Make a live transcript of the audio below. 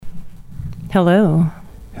Hello.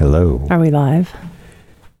 Hello. Are we live?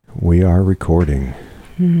 We are recording.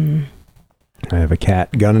 I have a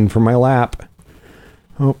cat gunning for my lap.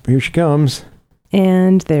 Oh, here she comes.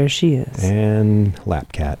 And there she is. And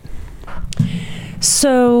lap cat.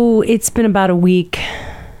 So it's been about a week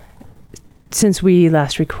since we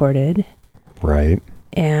last recorded. Right.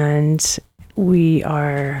 And we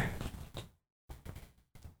are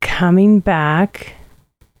coming back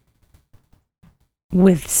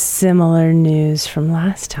with similar news from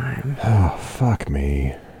last time. Oh, fuck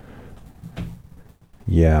me.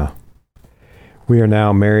 Yeah. We are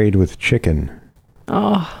now married with chicken.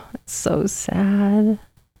 Oh, it's so sad.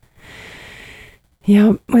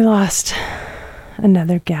 Yep, we lost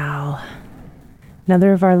another gal.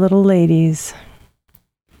 Another of our little ladies.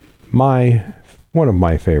 One of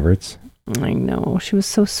my favorites. I know. She was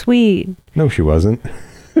so sweet. No, she wasn't.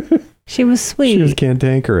 She was sweet. She was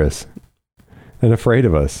cantankerous and afraid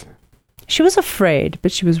of us. She was afraid,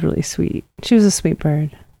 but she was really sweet. She was a sweet bird.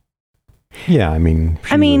 Yeah, I mean,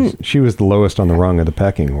 she was the lowest on the rung of the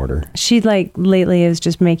pecking order. She lately is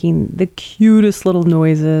just making the cutest little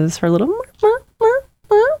noises. Her little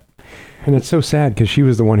And it's so sad because she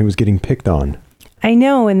was the one who was getting picked on. I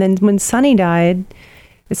know. And then when Sunny died,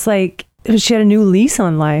 it's like she had a new lease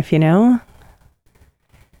on life, you know?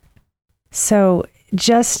 So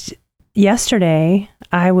just yesterday,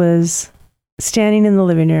 I was standing in the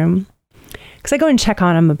living room because I go and check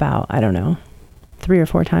on them about, 3 or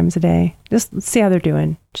 4 times a day. Just see how they're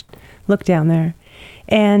doing. Just look down there.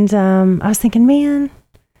 And I was thinking, man,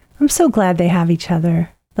 I'm so glad they have each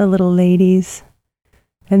other, the little ladies.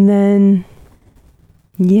 And then,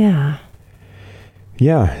 yeah.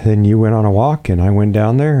 Yeah, then you went on a walk and I went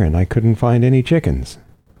down there and I couldn't find any chickens.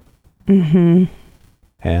 Mm-hmm.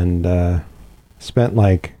 And spent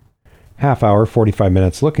like half hour, 45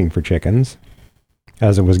 minutes looking for chickens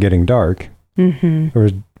as it was getting dark.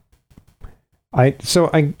 Mm-hmm.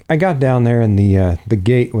 I got down there and the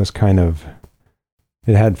gate was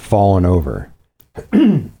it had fallen over,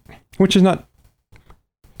 which is not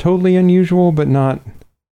totally unusual, but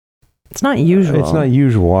It's not usual. It's not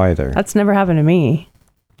usual either. That's never happened to me.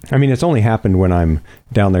 I mean, it's only happened when I'm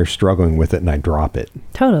down there struggling with it and I drop it.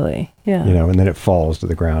 Totally. Yeah. And then it falls to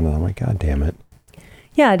the ground and I'm like, God damn it.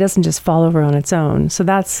 Yeah, it doesn't just fall over on its own. So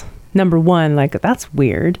that's number one. That's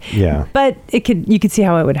weird. Yeah. But you could see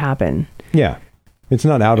how it would happen. Yeah. It's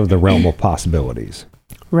not out of the realm of possibilities.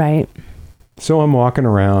 Right. So I'm walking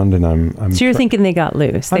around and I'm So you're thinking they got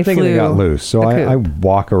loose. I'm thinking they got loose. So I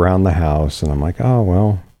walk around the house and I'm like, oh,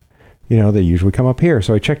 well, they usually come up here.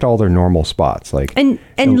 So I checked all their normal spots. And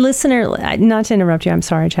listener, not to interrupt you, I'm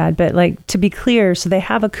sorry, Chad, but to be clear, so they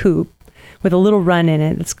have a coop with a little run in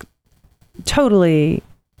it. It's totally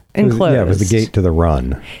enclosed. It was the gate to the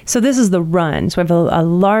run. So this is the run. So we have a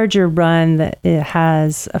larger run that it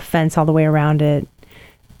has a fence all the way around it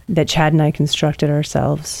that Chad and I constructed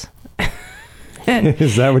ourselves.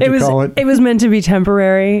 Is that what you call it? It was meant to be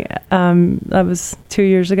temporary. That was 2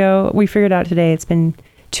 years ago. We figured out today it's been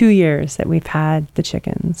 2 years that we've had the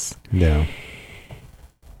chickens. Yeah.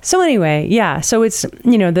 So anyway, yeah. So it's,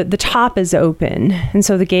 the top is open. And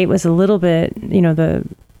so the gate was a little bit,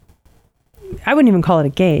 I wouldn't even call it a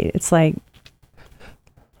gate. It's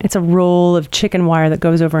it's a roll of chicken wire that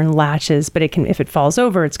goes over and latches, but if it falls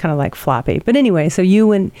over, it's kind of like floppy. But anyway, so you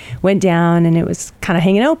went down and it was kind of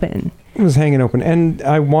hanging open. It was hanging open. And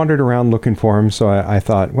I wandered around looking for them. So I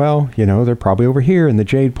thought, well, they're probably over here in the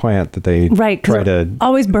jade plant that they try to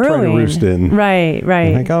always burrowing. Try to roost in. Right.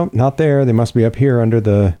 I'm like, oh, not there. They must be up here under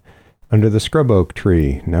the scrub oak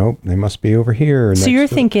tree. Nope, they must be over here. So you're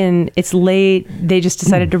thinking it's late. They just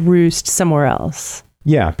decided to roost somewhere else.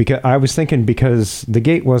 Yeah, because I was thinking because the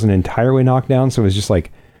gate wasn't entirely knocked down, so it was just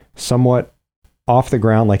somewhat off the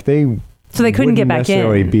ground. So they couldn't get back in.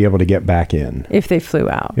 Necessarily be able to get back in if they flew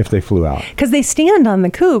out. Because they stand on the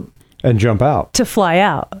coop and jump out to fly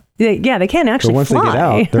out. They can't actually once fly. They get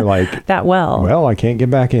out, they're like that well. Well, I can't get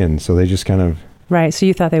back in, so they just kind of. Right. So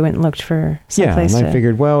you thought they went and looked for someplace. Yeah, and I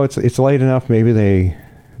figured, well, it's late enough. Maybe they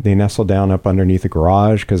nestle down up underneath the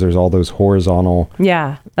garage because there's all those horizontal.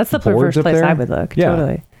 Yeah, that's the first place I would look. Yeah.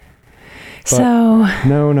 Totally. But so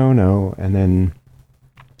no, and then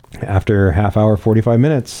after half hour, 45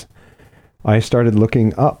 minutes, I started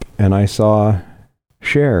looking up and I saw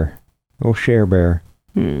Cher Bear,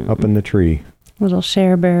 up in the tree. Little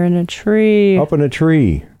Cher Bear in a tree. Up in a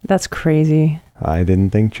tree. That's crazy. I didn't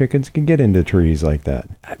think chickens could get into trees like that.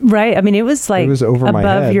 Right. I mean, it was over my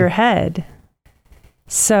head. Above your head.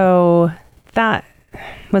 So that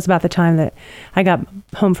was about the time that I got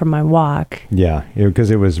home from my walk. Yeah, because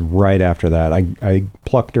it was right after that. I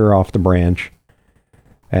plucked her off the branch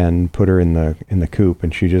and put her in the coop,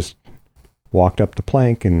 and she just walked up the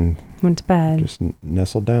plank and went to bed. Just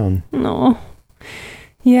nestled down. No.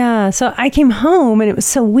 Yeah. So I came home and it was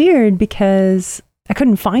so weird because I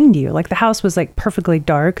couldn't find you. Like the house was like perfectly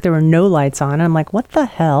dark. There were no lights on. I'm like, what the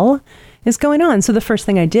hell is going on? So the first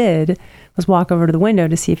thing I did was walk over to the window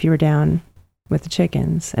to see if you were down with the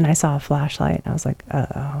chickens. And I saw a flashlight. I was like,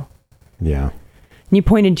 uh-oh. Yeah. And you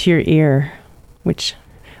pointed to your ear, which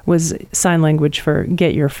was sign language for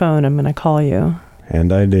get your phone. I'm going to call you.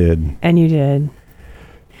 And I did. And you did.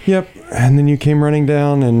 Yep. And then you came running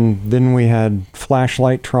down, and then we had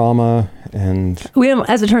flashlight trauma, and we don't,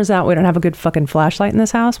 as it turns out, we don't have a good fucking flashlight in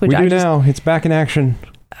this house. Which we do now. It's back in action.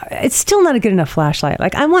 It's still not a good enough flashlight.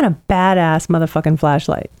 Like, I want a badass motherfucking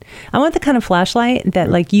flashlight. I want the kind of flashlight that,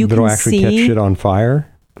 like, you that'll can actually see. catch shit on fire.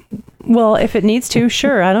 Well, if it needs to,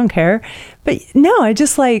 sure, I don't care. But no, I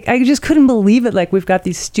just couldn't believe it. Like, we've got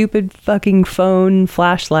these stupid fucking phone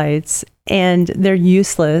flashlights and they're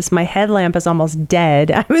useless. My headlamp is almost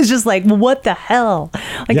dead. I was just like, what the hell?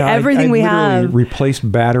 Like, yeah, everything I we literally have.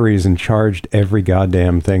 replaced batteries and charged every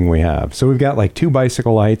goddamn thing we have. So we've got like 2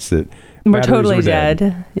 bicycle lights that we're totally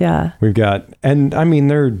dead. Yeah. We've got, and I mean,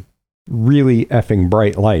 they're really effing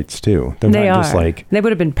bright lights too. They're they not are. Just like they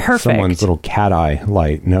would have been perfect. Someone's little cat eye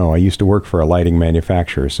light. No, I used to work for a lighting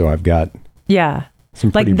manufacturer, so I've got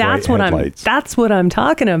some pretty that's bright what headlights. that's what I'm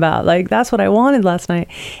talking about. Like, that's what I wanted last night.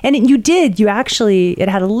 And it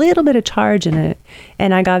had a little bit of charge in it,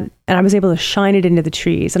 and I was able to shine it into the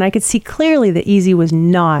trees, and I could see clearly that Easy was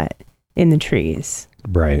not in the trees.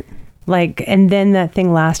 Right. Like, and then that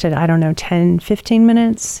thing lasted, I don't know, 10, 15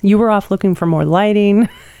 minutes. You were off looking for more lighting.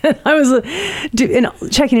 I was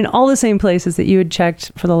checking in all the same places that you had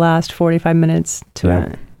checked for the last 45 minutes.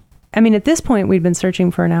 I mean, at this point, we'd been searching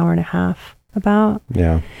for an hour and a half about.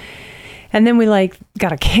 Yeah. And then we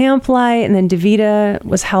got a camp light, and then Davida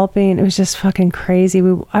was helping. It was just fucking crazy.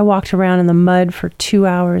 I walked around in the mud for 2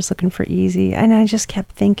 hours looking for Easy, and I just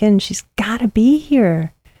kept thinking, she's got to be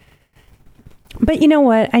here. But you know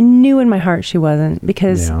what? I knew in my heart she wasn't,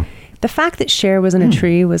 because the fact that Cher was in a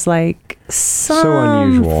tree was like, so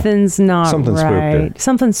unusual. Something's not Something right. spooked her.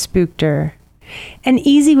 Something spooked her. And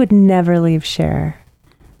Easy would never leave Cher.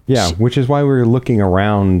 Yeah, which is why we were looking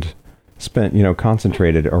around,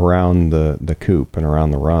 concentrated around the coop and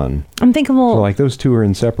around the run. I'm thinking, well, so like those two are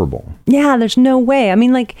inseparable. Yeah, there's no way. I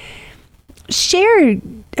mean, like,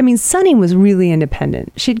 Sunny was really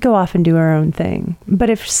independent. She'd go off and do her own thing. But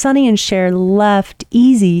if Sunny and Cher left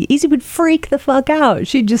Easy would freak the fuck out.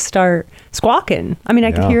 She'd just start squawking. I mean,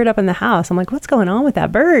 I could hear it up in the house. I'm like, what's going on with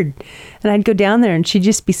that bird? And I'd go down there and she'd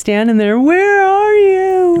just be standing there. Where are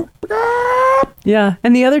you? Yeah.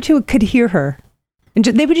 And the other two could hear her. And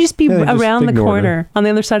they would just be around the corner on the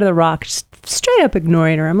other side of the rock, just straight up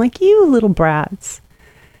ignoring her. I'm like, you little brats.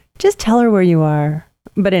 Just tell her where you are.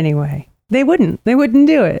 But anyway. They wouldn't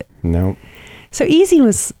do it. No. So Easy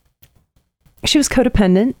she was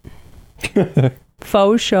codependent.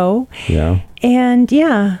 Faux show. Yeah. And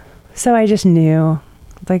so I just knew,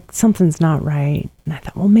 like, something's not right. And I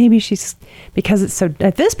thought, well, maybe because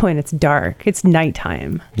at this point it's dark. It's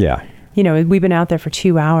nighttime. Yeah. We've been out there for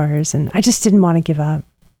 2 hours, and I just didn't want to give up.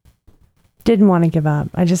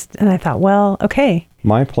 And I thought, well, okay.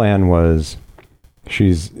 My plan was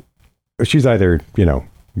she's either,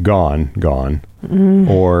 gone,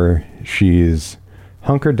 or she's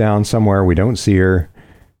hunkered down somewhere. We don't see her.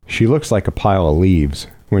 She looks like a pile of leaves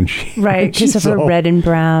when right, because of her red and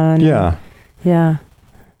brown. Yeah.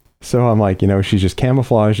 So I'm like, she's just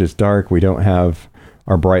camouflaged. It's dark. We don't have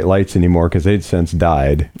our bright lights anymore because they'd since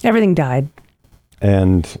died. Everything died.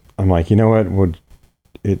 And I'm like, you know what?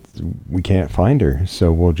 We can't find her,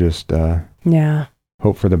 so we'll just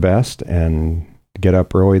hope for the best and get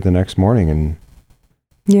up early the next morning. And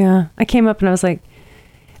I came up and I was like,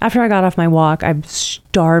 after I got off my walk, I'm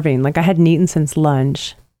starving. Like, I hadn't eaten since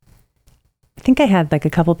lunch. I think I had like a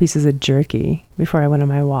couple pieces of jerky before I went on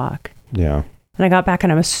my walk. Yeah. And I got back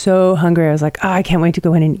and I was so hungry. I was like, I can't wait to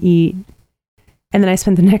go in and eat. And then I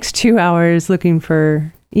spent the next 2 hours looking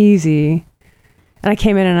for Easy. And I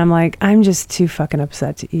came in and I'm like, I'm just too fucking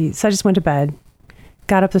upset to eat. So I just went to bed.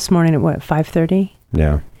 Got up this morning at 5:30?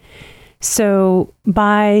 Yeah. So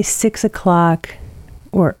by 6 o'clock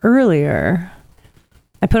or earlier,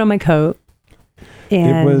 I put on my coat.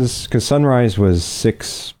 And it was, because sunrise was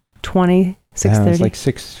 6:20, 6:30. It was like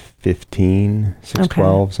 6:15,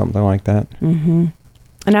 6:12, something like that. Mm-hmm.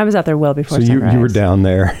 And I was out there well before sunrise. So you were down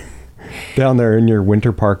there in your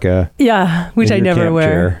winter parka. Yeah, which I never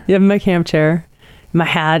wear. Chair. Yeah, my camp chair, my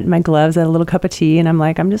hat, my gloves, I had a little cup of tea, and I'm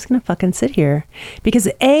like, I'm just going to fucking sit here. Because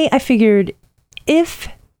I figured if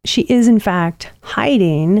she is in fact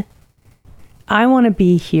hiding, I want to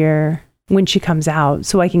be here when she comes out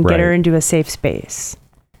so I can get her into a safe space.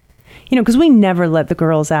 You know, because we never let the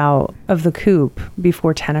girls out of the coop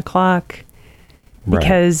before 10 o'clock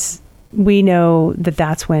because we know that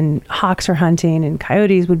that's when hawks are hunting and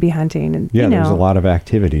coyotes would be hunting. And, yeah, there's a lot of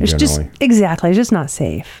activity generally. Exactly. It's just not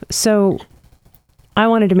safe. So I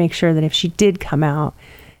wanted to make sure that if she did come out,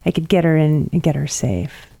 I could get her in and get her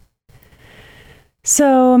safe.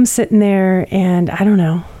 So I'm sitting there and I don't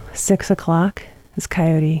know, 6 o'clock, this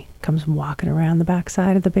coyote comes walking around the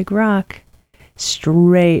backside of the big rock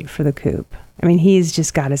straight for the coop. I mean, he's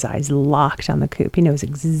just got his eyes locked on the coop. He knows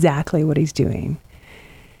exactly what he's doing.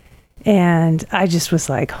 And I just was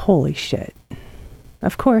like, holy shit.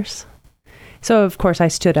 Of course. So, of course, I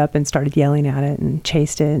stood up and started yelling at it and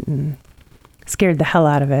chased it and scared the hell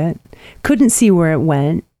out of it. Couldn't see where it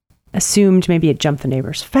went. Assumed maybe it jumped the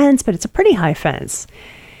neighbor's fence, but it's a pretty high fence.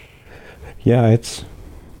 Yeah, it's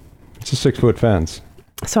a 6-foot fence.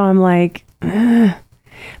 So I'm like, ugh.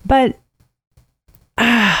 But,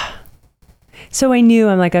 so I knew,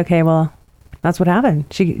 I'm like, okay, well, that's what happened.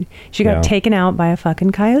 She got taken out by a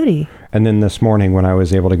fucking coyote. And then this morning when I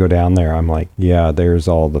was able to go down there, I'm like, yeah, there's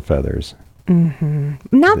all the feathers. Mm-hmm.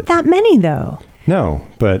 Not that many though. No,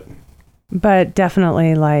 but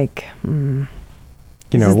definitely like, you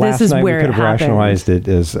know, last night we could have rationalized it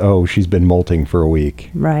as, oh, she's been molting for a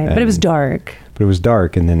week. Right. But it was dark. But it was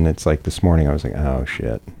dark. And then it's like this morning I was like, oh,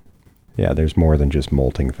 shit. Yeah, there's more than just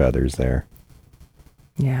molting feathers there.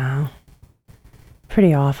 Yeah.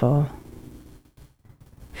 Pretty awful.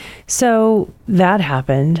 So that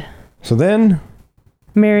happened. So then...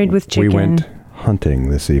 Married with Chicken. We went hunting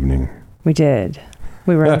this evening. We did.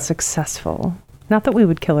 We were unsuccessful. Not that we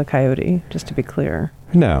would kill a coyote, just to be clear.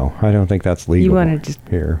 No, I don't think that's legal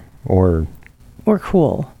here. Or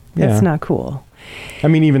cool. Yeah. It's not cool. I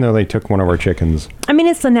mean, even though they took one of our chickens. I mean,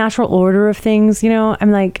 it's the natural order of things, you know?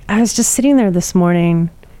 I'm like, I was just sitting there this morning.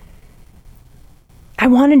 I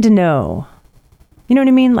wanted to know. You know what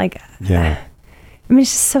I mean? Like, yeah. I mean,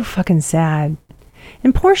 it's just so fucking sad.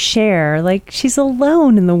 And poor Cher, like, she's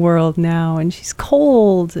alone in the world now, and she's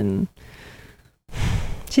cold, and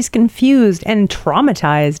she's confused and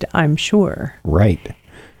traumatized, I'm sure. Right.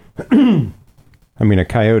 I mean, a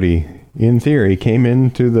coyote, in theory, came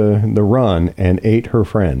into the run and ate her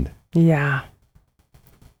friend. Yeah.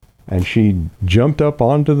 And she jumped up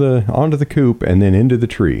onto the coop and then into the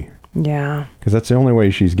tree. Yeah. Because that's the only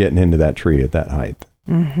way she's getting into that tree at that height.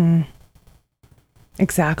 Mm-hmm.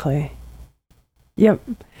 Exactly. Yep.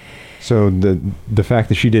 So the fact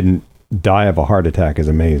that she didn't die of a heart attack is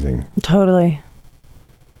amazing. Totally.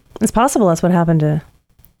 It's possible that's what happened to...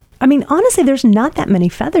 I mean, honestly, there's not that many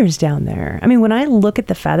feathers down there. I mean, when I look at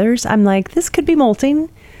the feathers, I'm like, this could be molting,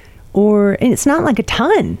 and it's not like a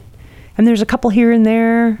ton. And there's a couple here and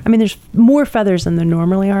there. I mean, there's more feathers than there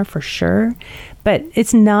normally are, for sure, but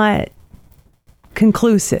it's not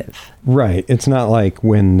conclusive. Right. It's not like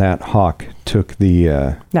when that hawk took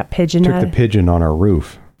the pigeon on our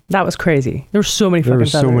roof. That was crazy. There were so many fucking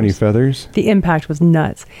feathers. There were so many feathers. The impact was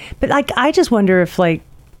nuts. But like, I just wonder if like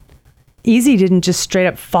Easy didn't just straight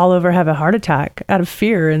up fall over, have a heart attack out of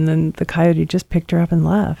fear, and then the coyote just picked her up and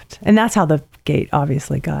left. And that's how the gate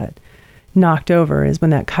obviously got knocked over, is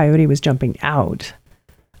when that coyote was jumping out.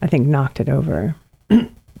 I think knocked it over. I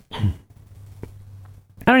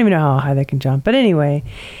don't even know how high they can jump. But anyway,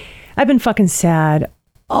 I've been fucking sad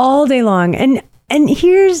all day long. And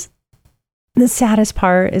here's the saddest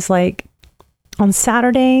part is like on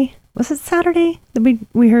Saturday, was it Saturday that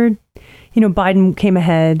we heard, you know, Biden came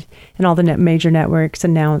ahead and all the major networks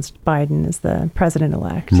announced Biden as the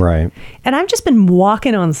president-elect. Right. And I've just been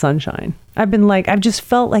walking on sunshine. I've just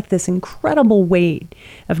felt like this incredible weight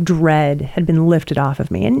of dread had been lifted off of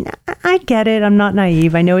me. And I get it. I'm not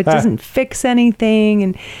naive. I know it doesn't fix anything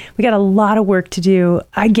and we got a lot of work to do.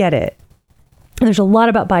 I get it. And there's a lot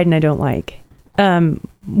about Biden I don't like.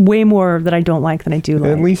 Way more that I don't like than I do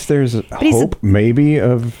like. At least there's hope maybe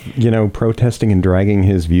of, you know, protesting and dragging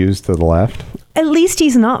his views to the left. At least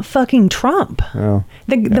he's not fucking Trump. Oh,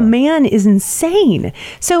 the man is insane.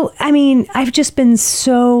 So, I mean, I've just been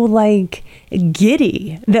so like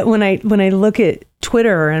giddy that when I look at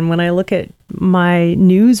Twitter and when I look at my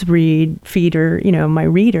news feed or, you know, my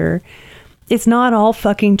reader, it's not all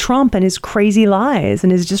fucking Trump and his crazy lies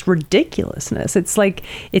and his just ridiculousness. It's like,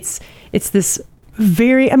 it's this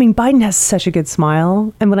very, I mean, Biden has such a good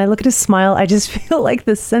smile. And when I look at his smile, I just feel like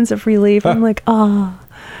this sense of relief. I'm like, oh.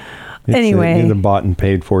 Anyway. The bought and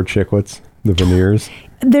paid for chiclets, the veneers.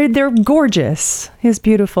 They're gorgeous. He's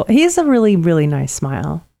beautiful. He has a really, really nice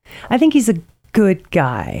smile. I think he's a good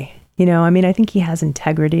guy. You know, I mean, I think he has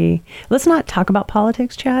integrity. Let's not talk about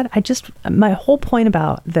politics, Chad. My whole point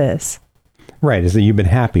about this. Right, is that you've been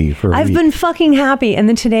happy for a I've week. been fucking happy. And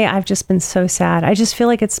then today I've just been so sad. I just feel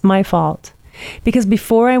like it's my fault. Because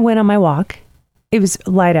before I went on my walk, it was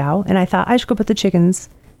light out. And I thought I should go put the chickens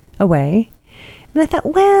away. And I thought,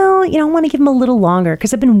 well, you know, I want to give them a little longer.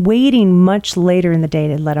 Because I've been waiting much later in the day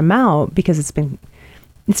to let them out. Because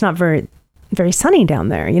it's not very, very sunny down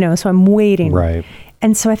there, you know. So I'm waiting. Right.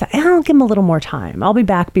 And so I thought, I'll give them a little more time. I'll be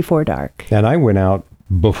back before dark. And I went out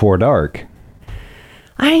before dark.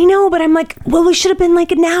 I know, but I'm like, well, we should have been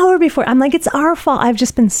like an hour before. I'm like, it's our fault. I've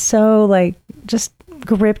just been so like, just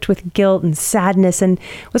gripped with guilt and sadness. And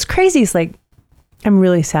what's crazy is like, I'm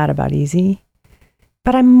really sad about Easy,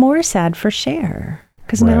 but I'm more sad for Cher.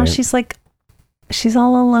 Because now Right. she's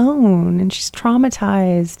all alone and she's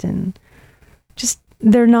traumatized and just,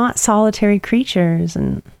 they're not solitary creatures.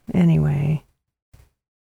 And anyway,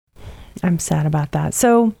 I'm sad about that.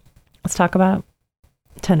 So let's talk about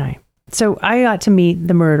tonight. So I got to meet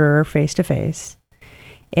the murderer face to face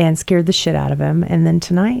and scared the shit out of him. And then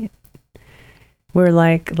tonight we're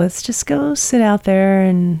like, let's just go sit out there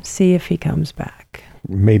and see if he comes back.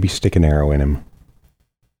 Maybe stick an arrow in him.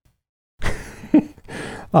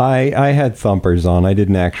 I had thumpers on. I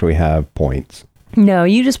didn't actually have points. No,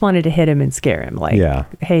 you just wanted to hit him and scare him. Like, Yeah.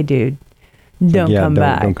 hey, dude, don't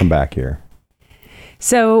back. Don't come back here.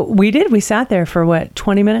 So we did. We sat there for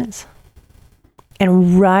 20 minutes?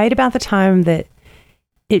 And right about the time that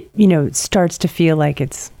it, you know, starts to feel like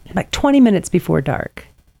it's like 20 minutes before dark,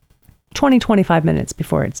 25 minutes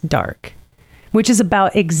before it's dark, which is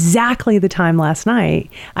about exactly the time last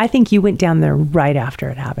night. I think you went down there right after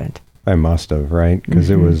it happened. I must have, right?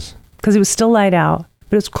 Because it was still light out,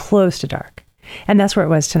 but it was close to dark. And that's where it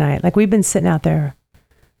was tonight. Like we've been sitting out there.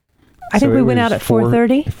 I think we went out at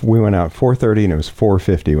 4:30. We went out 4:30 and it was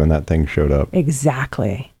 4:50 when that thing showed up.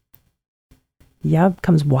 Exactly. Yep,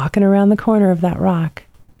 comes walking around the corner of that rock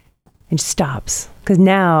and stops. Because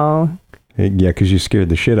now... Yeah, because you scared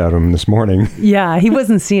the shit out of him this morning. Yeah, he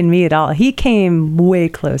wasn't seeing me at all. He came way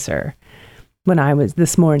closer when I was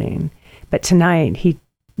this morning. But tonight, the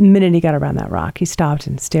minute he got around that rock, he stopped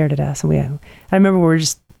and stared at us. And I remember we were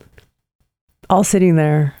just all sitting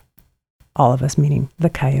there, all of us, meaning the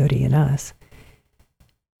coyote and us,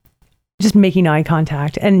 just making eye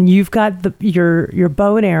contact. And you've got your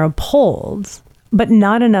bow and arrow pulled, but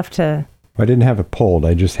not enough to... I didn't have it pulled.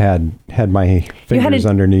 I just had my fingers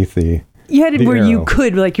underneath the... You had it where arrow. you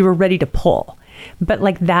could, like you were ready to pull. But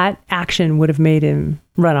like that action would have made him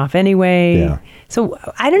run off anyway. Yeah. So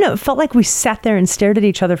I don't know. It felt like we sat there and stared at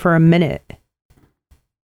each other for a minute.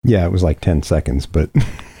 Yeah, it was like 10 seconds, but...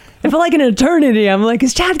 It felt like an eternity. I'm like,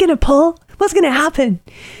 is Chad going to pull? What's going to happen?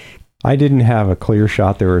 I didn't have a clear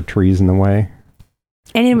shot. There were trees in the way.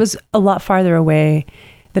 And it was a lot farther away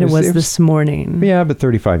than it was this morning. Yeah, but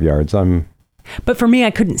 35 yards. But for me,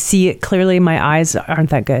 I couldn't see it clearly. My eyes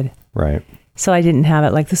aren't that good. Right. So I didn't have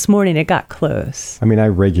it. Like this morning, it got close. I mean, I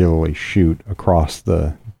regularly shoot across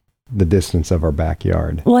the distance of our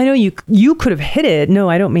backyard. Well, I know you could have hit it. No,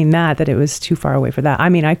 I don't mean that it was too far away for that. I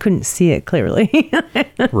mean, I couldn't see it clearly.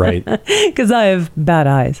 Right. Because I have bad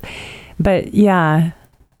eyes. But yeah,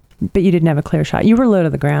 but you didn't have a clear shot. You were low to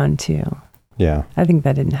the ground too. Yeah. I think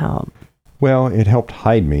that didn't help. Well, it helped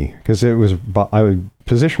hide me because I would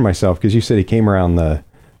position myself because you said he came around the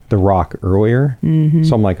rock earlier. Mm-hmm.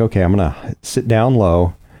 So I'm like, okay, I'm going to sit down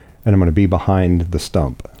low and I'm going to be behind the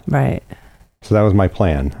stump. Right. So that was my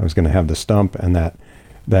plan. I was going to have the stump and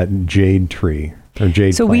that jade tree or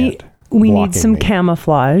jade plant. So we need some me.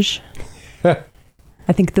 camouflage.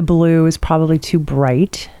 I think the blue is probably too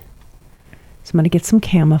bright. So I'm going to get some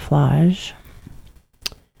camouflage.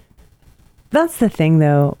 That's the thing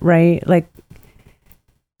though, right? Like,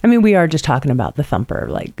 I mean, we are just talking about the thumper,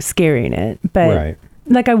 like scaring it, but right.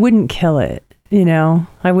 Like I wouldn't kill it, you know?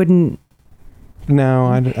 I wouldn't. No,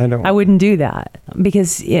 I don't. I wouldn't do that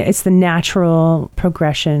because it's the natural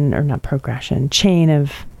progression, or not progression, chain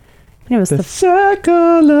of, you know, it's the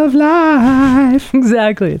circle of life.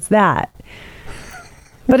 Exactly. It's that.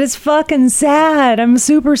 But it's fucking sad. I'm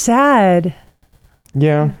super sad.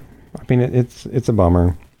 Yeah. I mean, it's a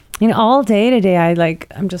bummer. You know, all day today,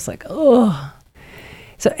 I'm just like, oh.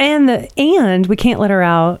 So, and we can't let her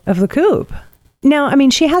out of the coop. Now, I mean,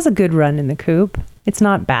 she has a good run in the coop. It's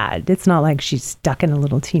not bad. It's not like she's stuck in a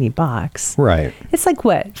little teeny box. Right. It's like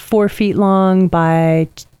what, 4 feet long by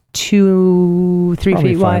 2, 3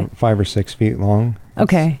 Probably feet wide? 5 or 6 feet long.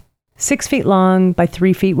 Okay. 6 feet long by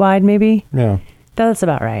 3 feet wide, maybe? Yeah. That's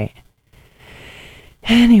about right.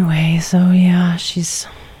 Anyway, so yeah, she's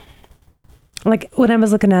like, when I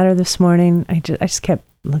was looking at her this morning, I just kept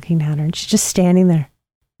looking at her, and she's just standing there,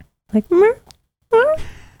 like, "Meow, meow,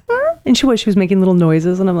 meow." And she was making little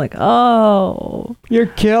noises, and I'm like, oh, You're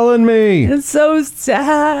killing me. it's so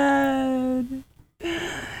sad.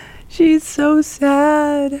 She's so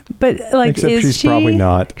sad. But like, Except is she's she? probably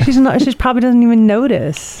not. She's not. She probably doesn't even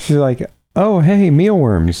notice. She's like, oh, hey,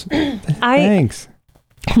 mealworms. Thanks.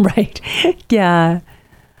 Right. Yeah.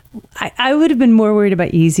 I would have been more worried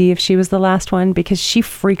about Easy if she was the last one, because she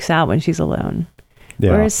freaks out when she's alone.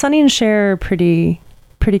 Yeah. Whereas Sunny and Cher are pretty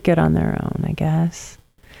good on their own, I guess.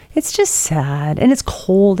 It's just sad, and it's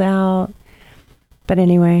cold out. But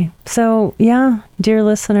anyway, so yeah, dear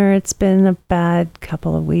listener, it's been a bad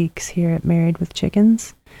couple of weeks here at Married with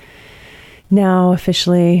Chickens. Now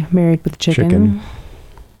officially Married with Chicken.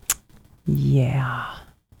 Yeah.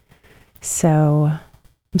 So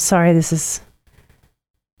I'm sorry this is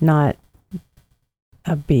not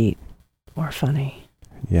upbeat or funny.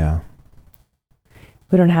 Yeah.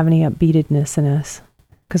 We don't have any upbeatedness in us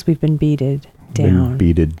because we've been beated down.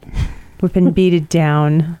 We've been beated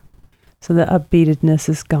down. So the upbeatedness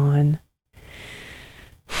is gone.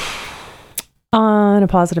 On a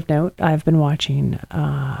positive note, I've been watching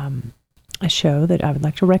a show that I would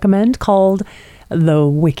like to recommend called The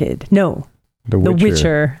Wicked. No, The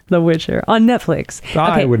Witcher. The Witcher on Netflix.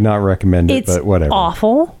 I would not recommend it, but whatever. It's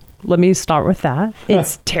awful. Let me start with that.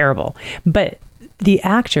 It's terrible. But the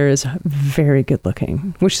actor is very good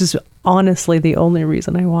looking, which is honestly the only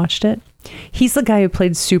reason I watched it. He's the guy who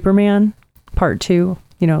played Superman Part 2,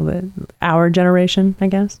 you know, our generation, I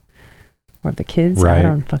guess. Or the kids. Right. I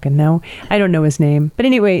don't fucking know. I don't know his name. But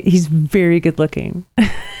anyway, he's very good looking.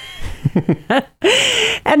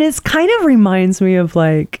 And it kind of reminds me of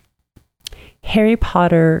like Harry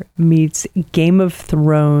Potter meets Game of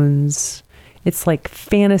Thrones. It's like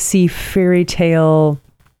fantasy fairy tale,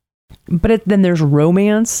 but then there's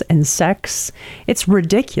romance and sex. It's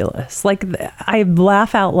ridiculous. Like I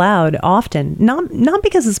laugh out loud often, not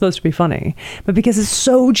because it's supposed to be funny, but because it's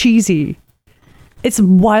so cheesy. It's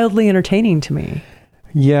wildly entertaining to me.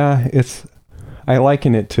 Yeah, I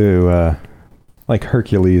liken it to like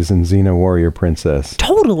Hercules and Xena Warrior Princess.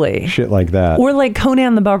 Totally. Shit like that. Or like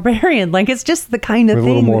Conan the Barbarian. Like it's just the kind of with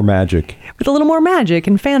thing. A little more magic. With a little more magic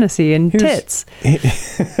and fantasy and tits.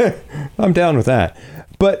 I'm down with that.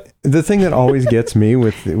 But the thing that always gets me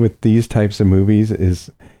with these types of movies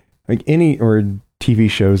is like or TV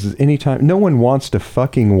shows is anytime no one wants to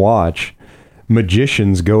fucking watch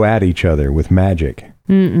magicians go at each other with magic.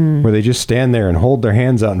 Mm-mm. Where they just stand there and hold their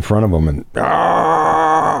hands out in front of them and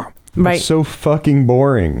right. It's so fucking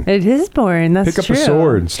boring. It is boring. That's true. Pick up a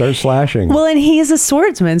sword and start slashing. Well, and he is a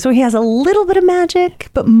swordsman, so he has a little bit of magic,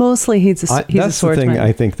 but mostly he's a swordsman. That's the thing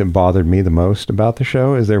I think that bothered me the most about the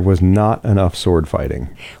show is there was not enough sword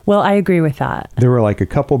fighting. Well, I agree with that. There were like a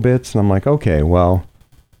couple bits, and I'm like, okay, well,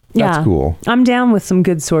 that's cool. I'm down with some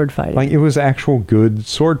good sword fighting. Like it was actual good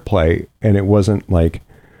sword play, and it wasn't like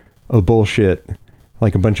a bullshit,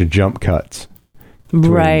 like a bunch of jump cuts.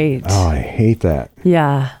 Right. Oh, I hate that.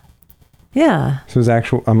 Yeah. Yeah. So it was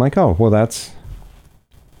actual. I'm like, oh, well, that's.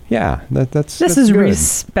 Yeah, that's. This is good.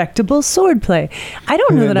 Respectable sword play. I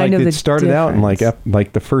don't know that I know the difference. It started out in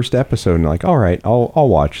like the first episode, and like, all right, I'll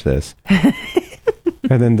watch this.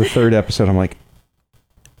 And then the third episode, I'm like,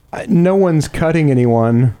 no one's cutting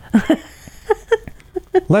anyone.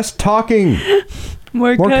 Less talking.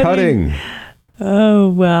 More cutting. Oh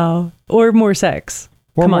wow! Or more sex.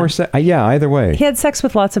 Or more sex. Yeah, either way. He had sex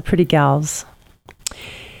with lots of pretty gals.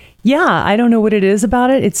 Yeah, I don't know what it is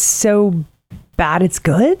about it. It's so bad it's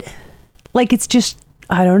good. Like it's just,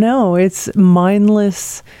 I don't know. It's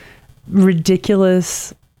mindless,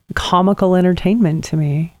 ridiculous, comical entertainment to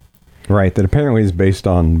me. Right, that apparently is based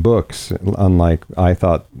on books, unlike I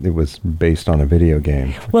thought it was based on a video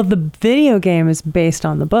game. Well, the video game is based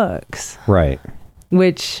on the books. Right.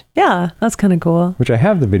 Which, yeah, that's kind of cool. Which I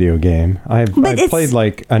have the video game. I played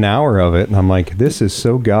like an hour of it, and I'm like, this is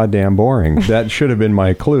so goddamn boring. That should have been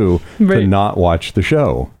my clue to not watch the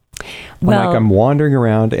show. Well, I'm wandering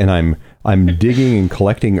around, and I'm digging and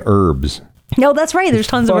collecting herbs. No, that's right. There's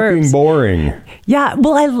tons of herbs. Fucking boring. Yeah,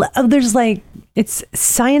 well, there's like, it's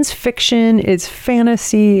science fiction, it's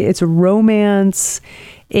fantasy, it's romance,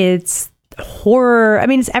 it's horror. I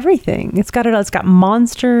mean, it's everything. It's got it all. It's got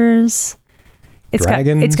monsters. It's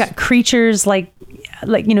got creatures like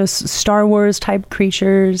Star Wars type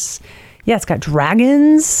creatures. Yeah, it's got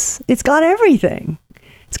dragons. It's got everything.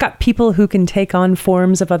 It's got people who can take on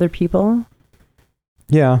forms of other people.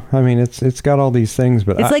 Yeah, I mean it's got all these things,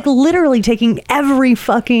 but it's like literally taking every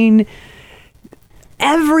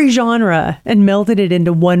genre and melted it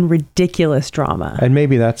into one ridiculous drama. And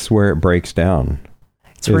maybe that's where it breaks down.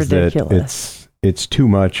 It's ridiculous. it's too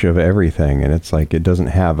much of everything, and it's like it doesn't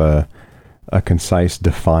have a concise,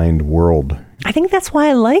 defined world. I think that's why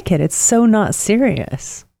I like it. It's so not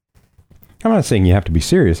serious. I'm not saying you have to be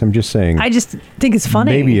serious. I'm just saying I just think it's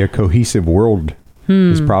funny. maybe a cohesive world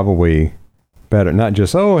is probably better. Not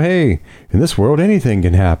just, oh, hey, in this world, anything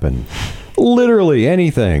can happen. Literally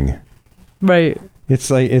anything. Right. It's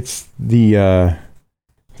like, it's the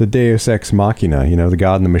Deus Ex Machina, you know, the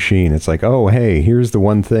God in the machine. It's like, oh, hey, here's the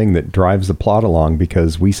one thing that drives the plot along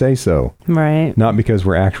because we say so. Right. Not because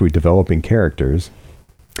we're actually developing characters.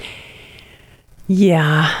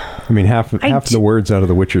 Yeah. I mean, half the words out of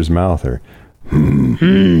the Witcher's mouth are,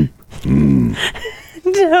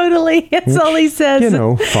 Totally. That's all he says. you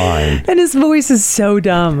know, fine. And his voice is so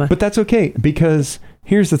dumb. But that's okay, because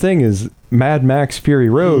here's the thing is Mad Max Fury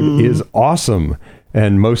Road is awesome.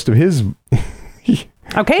 And most of his...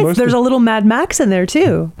 Okay, there's a little Mad Max in there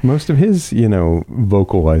too. Most of his, you know,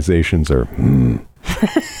 vocalizations are,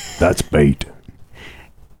 that's bait.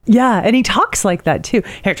 Yeah, and he talks like that too.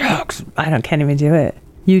 He talks. Can't even do it.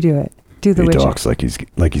 You do it. Do the Witcher. He talks like he's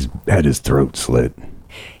had his throat slit.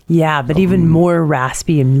 Yeah, but even more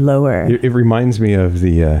raspy and lower. It reminds me of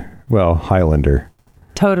the, Highlander.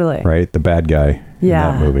 Totally. Right? The bad guy in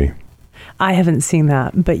that movie. I haven't seen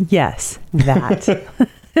that, but yes, that.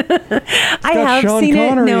 I have Sean seen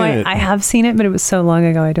Connery it. No, in it. I have seen it, but it was so long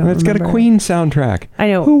ago I don't remember. It's got a Queen soundtrack. I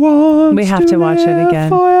know. Who wants we have to watch it live again.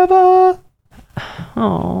 Forever?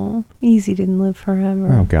 Oh, Easy didn't live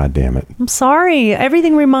forever. Oh, God damn it. I'm sorry.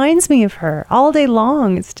 Everything reminds me of her all day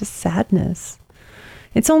long. It's just sadness.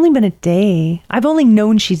 It's only been a day. I've only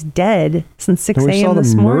known she's dead since 6 a.m.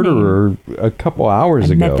 this morning. We saw the murderer a couple hours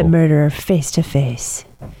ago. I met the murderer face to face.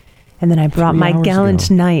 And then I brought 3 my hours gallant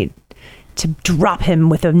ago. knight to drop him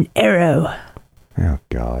with an arrow. Oh,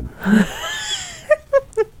 God.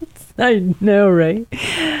 I know, right?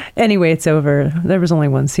 Anyway, it's over. There was only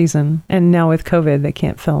one season. And now with COVID, they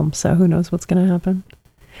can't film. So who knows what's going to happen.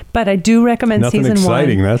 But I do recommend Nothing season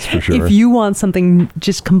exciting, 1. that's for sure. If you want something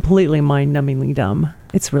just completely mind-numbingly dumb,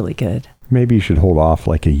 it's really good. Maybe you should hold off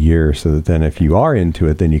like a year so that then if you are into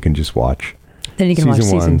it, then you can just watch Then you can watch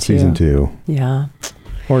season 1, season 2. Yeah.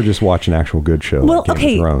 Or just watch an actual good show Well, like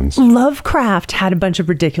Game of Thrones. Lovecraft had a bunch of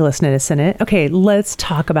ridiculousness in it. Okay, let's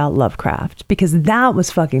talk about Lovecraft because that was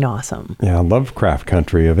fucking awesome. Yeah, Lovecraft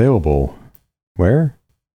Country available. Where?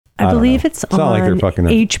 I believe it's on not like they're fucking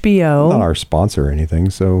HBO. Not our sponsor or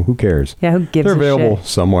anything, so who cares? Yeah, who gives They're a available shit?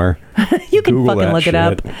 somewhere. You can Google fucking that look shit. it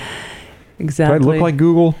up. Exactly. Do I look like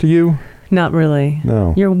Google to you? Not really.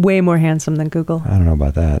 No. You're way more handsome than Google. I don't know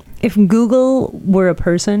about that. If Google were a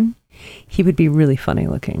person, he would be really funny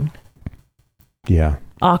looking. Yeah.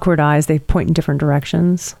 Awkward eyes, they point in different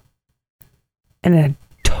directions. And a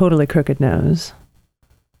totally crooked nose.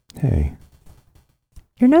 Hey.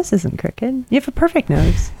 Your nose isn't crooked. You have a perfect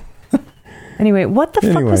nose. Anyway, what the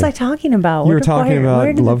fuck was I talking about? You were talking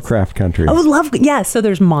about Lovecraft Country. Oh, yeah. So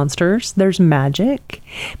there's monsters, there's magic,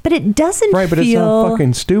 but it doesn't right, but it's not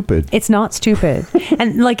fucking stupid. It's not stupid.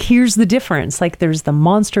 And like, here's the difference. Like, there's the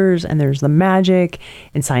monsters and there's the magic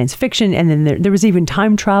and science fiction. And then there was even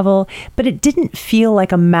time travel, but it didn't feel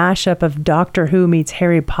like a mashup of Doctor Who meets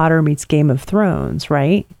Harry Potter meets Game of Thrones,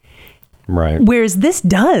 right? Right. Whereas this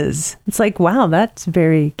does. It's like, wow, that's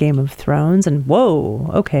very Game of Thrones. And whoa,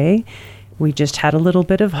 okay. We just had a little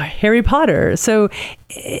bit of Harry Potter. So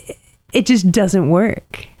it just doesn't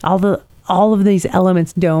work. All of these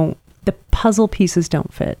elements the puzzle pieces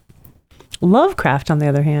don't fit. Lovecraft, on the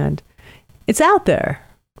other hand, it's out there,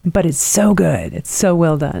 but it's so good. It's so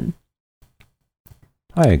well done.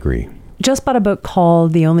 I agree. Just bought a book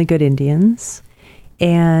called The Only Good Indians,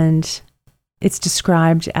 and it's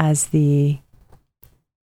described as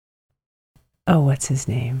what's his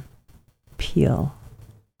name? Peele.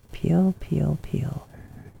 Jordan Peele.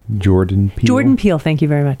 Jordan Peele, thank you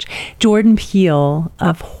very much. Jordan Peele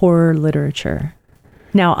of horror literature.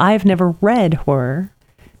 Now, I've never read horror.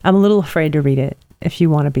 I'm a little afraid to read it, if I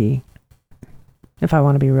want to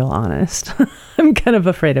be real honest. I'm kind of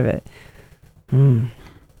afraid of it.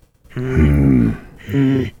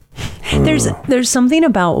 There's something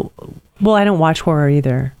about, well, I don't watch horror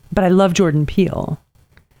either, but I love Jordan Peele.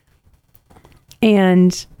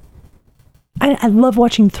 And I love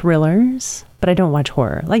watching thrillers, but I don't watch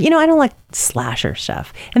horror. Like, I don't like slasher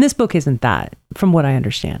stuff. And this book isn't that, from what I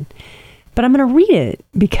understand. But I'm going to read it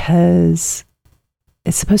because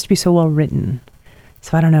it's supposed to be so well written.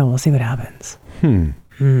 So I don't know. We'll see what happens.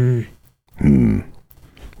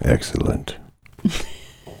 Excellent.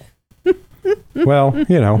 Well,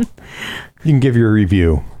 you can give your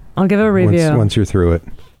review. I'll give a review. Once you're through it.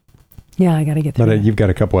 Yeah, I got to get through But it. you've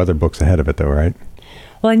got a couple other books ahead of it, though, right?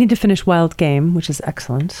 Well, I need to finish Wild Game, which is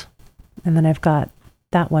excellent. And then I've got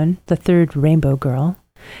that one, The Third Rainbow Girl.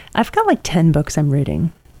 I've got like 10 books I'm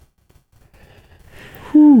reading.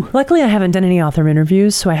 Whew. Luckily, I haven't done any author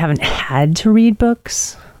interviews, so I haven't had to read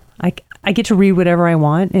books. I get to read whatever I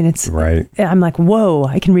want, and it's right. I'm like, whoa,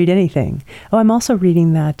 I can read anything. Oh, I'm also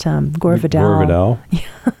reading that Gore Vidal. Gore Vidal.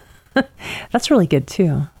 Yeah. That's really good,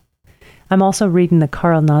 too. I'm also reading the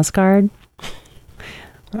Carl Nosgard.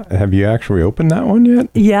 Have you actually opened that one yet?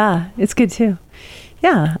 Yeah, it's good, too.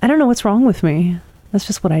 Yeah, I don't know what's wrong with me. That's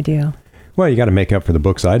just what I do. Well, you got to make up for the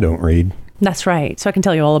books I don't read. That's right. So I can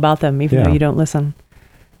tell you all about them, even though you don't listen.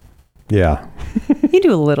 Yeah. You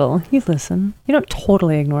do a little. You listen. You don't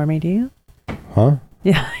totally ignore me, do you? Huh?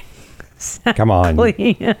 Yeah. Exactly. Come on.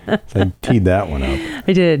 I teed that one up.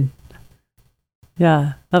 I did.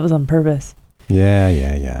 Yeah, that was on purpose.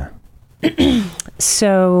 Yeah.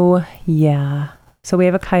 So, yeah. So we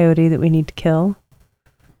have a coyote that we need to kill.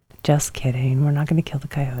 Just kidding. We're not going to kill the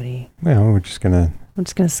coyote. Well, we're just going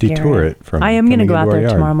to scare detour it from. I am going to go out there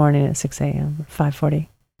yard. tomorrow morning at 6 a.m., 5:40.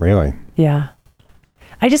 Really? Yeah.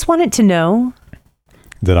 I just want it to know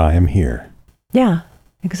that I am here. Yeah,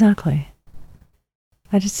 exactly.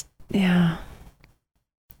 Yeah.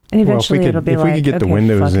 And eventually it'll be if we could get the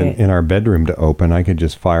windows in our bedroom to open, I could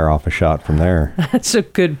just fire off a shot from there. That's a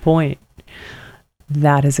good point.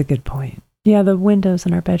 That is a good point. Yeah, the windows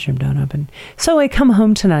in our bedroom don't open. So I come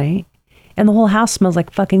home tonight and the whole house smells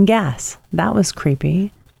like fucking gas. That was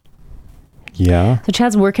creepy. Yeah. So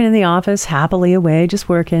Chad's working in the office, happily away, just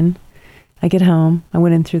working. I get home. I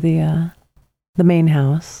went in through the main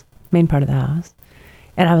part of the house.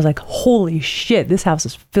 And I was like, holy shit, this house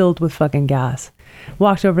is filled with fucking gas.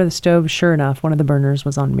 Walked over to the stove. Sure enough, one of the burners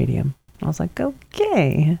was on medium. I was like,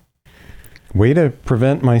 okay. Way to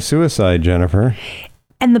prevent my suicide, Jennifer.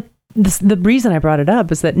 And the reason I brought it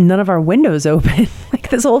up is that none of our windows open. Like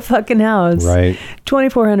this whole fucking house. Right.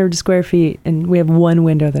 2,400 square feet. And we have one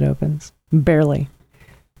window that opens. Barely.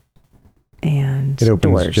 And it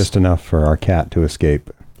opens doors. Just enough for our cat to escape.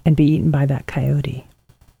 And be eaten by that coyote.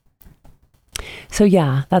 So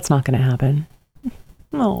yeah, that's not going to happen.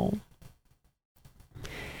 No.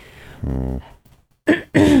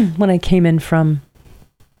 When I came in from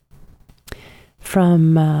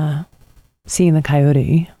seeing the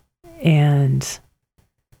coyote, and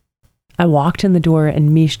I walked in the door,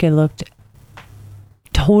 and Mishka looked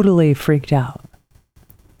totally freaked out.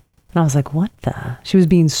 And I was like, what the? She was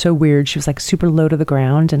being so weird. She was like super low to the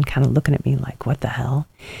ground and kind of looking at me like, what the hell?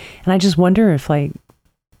 And I just wonder if like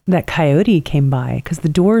that coyote came by, because the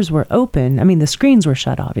doors were open. I mean, the screens were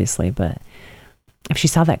shut, obviously, but if she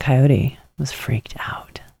saw that coyote, was freaked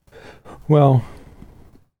out. Well,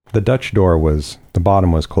 the Dutch door the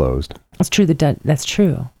bottom was closed. That's true. That's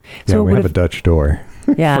true. So yeah, we have a Dutch door.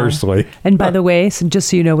 Yeah. Firstly. And by the way, so just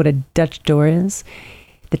so you know what a Dutch door is,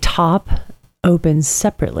 the top opens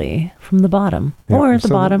separately from the bottom, or the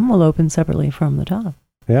bottom will open separately from the top.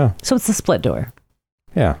 Yeah. So it's the split door.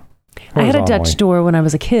 Yeah. I had a Dutch door when I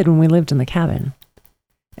was a kid when we lived in the cabin.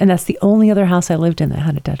 And that's the only other house I lived in that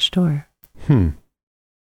had a Dutch door. And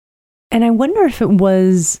I wonder if it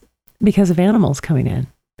was because of animals coming in.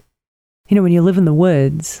 You know, when you live in the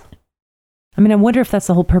woods. I mean, I wonder if that's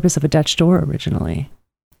the whole purpose of a Dutch door originally.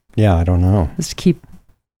 Yeah, I don't know. Is to keep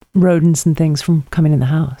rodents and things from coming in the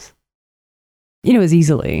house. You know, as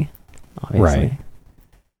easily, obviously. Right.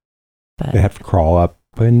 But they have to crawl up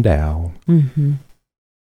and down. Mm-hmm.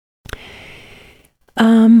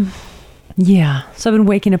 Yeah. So I've been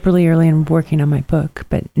waking up really early and working on my book,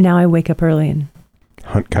 but now I wake up early and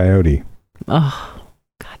hunt coyote. Oh,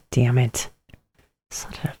 God damn it.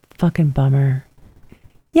 Such a fucking bummer.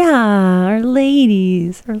 Yeah, our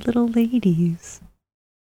little ladies.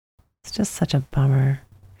 It's just such a bummer.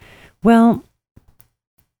 Well,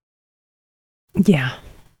 yeah.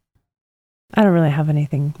 I don't really have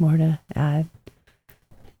anything more to add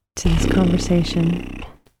to this conversation.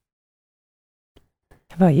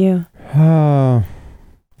 How about you?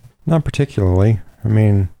 Not particularly. I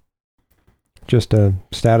mean, just a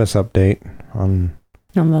status update on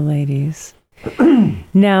the ladies.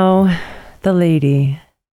 Now, the lady.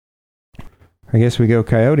 I guess we go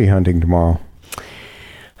coyote hunting tomorrow.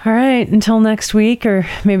 All right. Until next week, or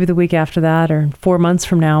maybe the week after that, or 4 months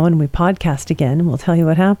from now when we podcast again, and we'll tell you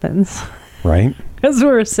what happens. Right. Because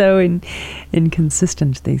we're so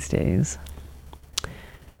inconsistent these days.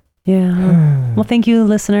 Yeah. Well, thank you,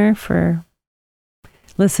 listener, for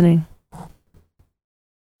listening.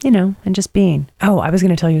 You know, and just being. Oh, I was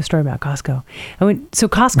going to tell you a story about Costco. So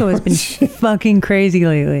Costco has been fucking crazy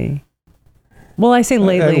lately. Well, I say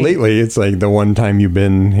lately. Lately, it's like the one time you've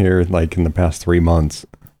been here, like in the past 3 months.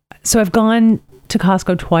 So I've gone to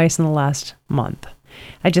Costco twice in the last month.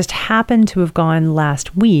 I just happened to have gone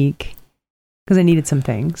last week because I needed some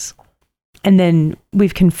things. And then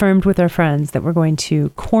we've confirmed with our friends that we're going to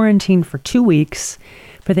quarantine for 2 weeks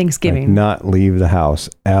for Thanksgiving. Like not leave the house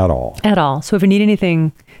at all. At all. So if I need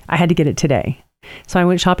anything, I had to get it today. So I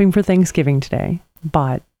went shopping for Thanksgiving today.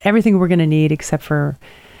 Bought everything we're going to need except for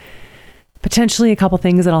potentially a couple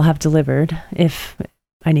things that I'll have delivered if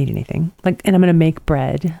I need anything. And I'm going to make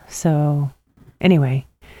bread. So anyway,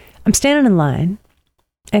 I'm standing in line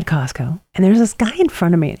at Costco and there's this guy in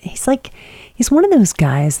front of me. He's one of those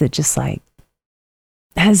guys that just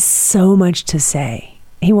has so much to say.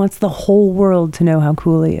 He wants the whole world to know how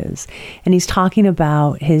cool he is. And he's talking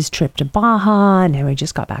about his trip to Baja and how he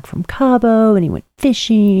just got back from Cabo and he went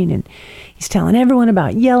fishing and he's telling everyone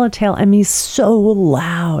about Yellowtail. I mean, he's so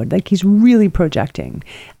loud. He's really projecting.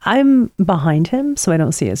 I'm behind him, so I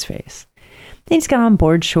don't see his face. And he's got on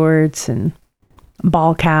board shorts and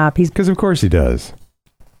ball cap. Because of course he does.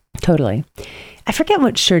 Totally. I forget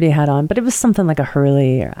what shirt he had on, but it was something like a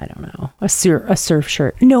Hurley or I don't know, a surf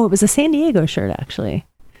shirt. No, it was a San Diego shirt actually.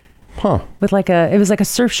 Huh. With it was like a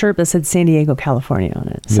surf shirt that said San Diego, California on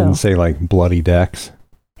it. It didn't say Bloody Decks.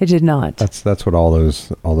 It did not. That's what all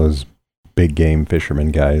those big game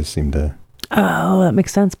fisherman guys seem to. Oh, that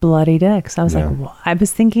makes sense. Bloody Decks. I was well, I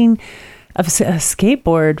was thinking of a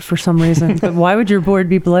skateboard for some reason, but why would your board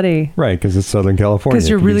be bloody? Right, because it's Southern California. Because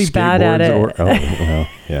you're really bad at it. Well,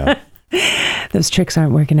 yeah. Those tricks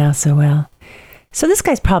aren't working out so well. So this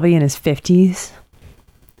guy's probably in his 50s.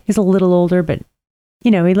 He's a little older, but he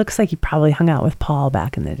looks like he probably hung out with Paul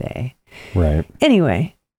back in the day. Right.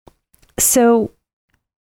 Anyway, so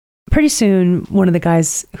pretty soon, one of the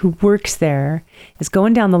guys who works there is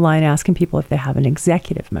going down the line asking people if they have an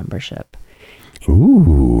executive membership.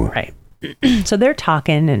 Ooh. Right. So they're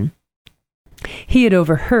talking, and he had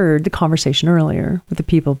overheard the conversation earlier with the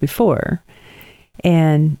people before.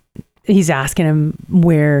 And he's asking him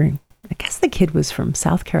where, I guess the kid was from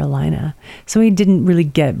South Carolina. So he didn't really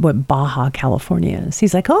get what Baja California is.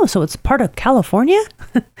 He's like, oh, so it's part of California?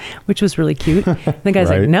 Which was really cute. The guy's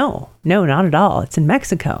Right. like, no, not at all. It's in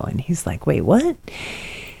Mexico. And he's like, wait, what?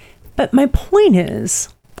 But my point is,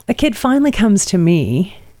 a kid finally comes to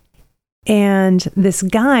me and this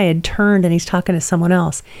guy had turned and he's talking to someone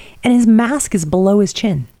else and his mask is below his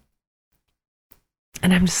chin.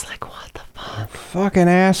 And I'm just like, what the fuck? Fucking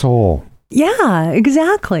asshole. Yeah,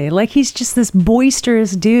 exactly. He's just this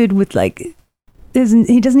boisterous dude with he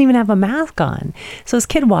doesn't even have a mask on. So this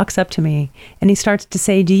kid walks up to me and he starts to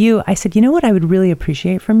say, I said, you know what I would really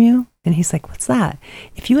appreciate from you? And he's like, what's that?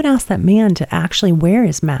 If you would ask that man to actually wear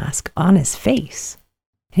his mask on his face.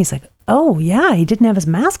 And he's like, oh yeah, he didn't have his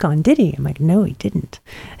mask on, did he? I'm like, no, he didn't.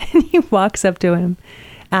 And he walks up to him,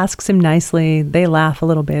 asks him nicely. They laugh a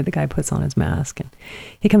little bit. The guy puts on his mask and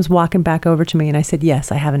he comes walking back over to me. And I said,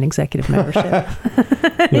 yes, I have an executive membership.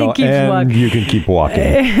 He keeps walking. You can keep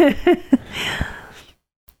walking.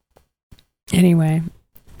 Anyway.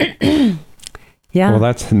 Yeah. Well,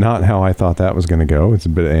 that's not how I thought that was going to go. It's a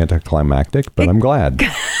bit anticlimactic, but I'm glad.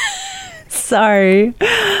 Sorry.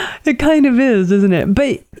 It kind of is, isn't it?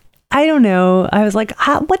 But I don't know. I was like,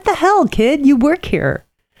 what the hell, kid? You work here.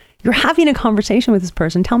 You're having a conversation with this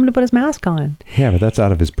person. Tell him to put his mask on. Yeah, but that's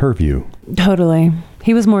out of his purview. Totally.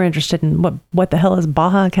 He was more interested in what the hell is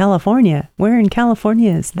Baja California? Where in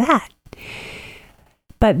California is that?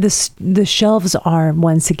 But the shelves are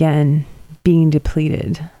once again being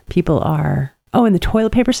depleted. People are... Oh, and the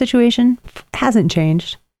toilet paper situation hasn't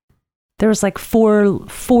changed. There was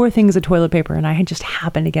four things of toilet paper and I had just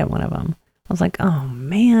happened to get one of them. I was like, oh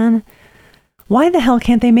man, why the hell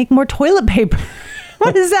can't they make more toilet paper?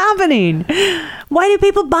 What is happening? Why do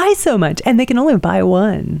people buy so much? And they can only buy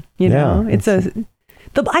one, know?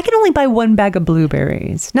 I can only buy one bag of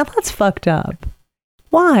blueberries. Now that's fucked up.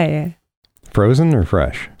 Why? Frozen or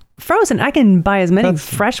fresh? Frozen. I can buy as many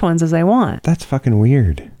fresh ones as I want. That's fucking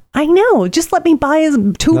weird. I know. Just let me buy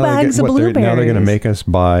two bags of blueberries. Now they're going to make us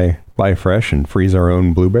buy fresh and freeze our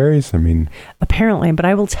own blueberries? I mean... Apparently, but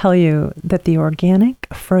I will tell you that the organic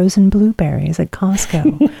frozen blueberries at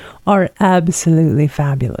Costco are absolutely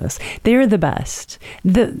fabulous. They're the best.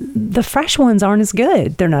 The fresh ones aren't as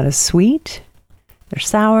good. They're not as sweet. They're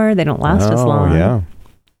sour. They don't last as long. Yeah.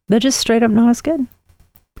 They're just straight up not as good.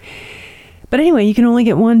 But anyway, you can only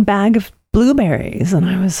get one bag of blueberries, and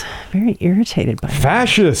I was very irritated by that.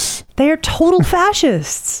 Fascists! They are total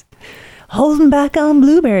fascists. Holding back on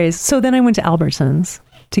blueberries. So then I went to Albertsons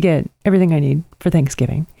to get everything I need for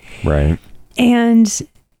Thanksgiving. Right. And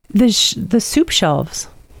the soup shelves,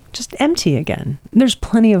 just empty again. There's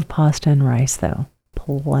plenty of pasta and rice, though.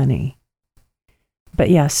 Plenty. But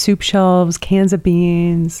yeah, soup shelves, cans of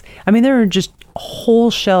beans. I mean, there are just whole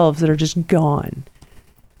shelves that are just gone.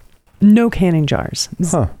 No canning jars.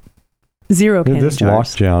 Huh. Zero canning This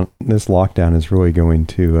jars. lockdown is really going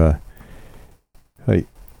to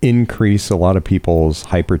increase a lot of people's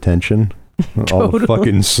hypertension. All the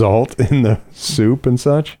fucking salt in the soup and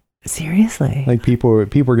such. Seriously. Like people are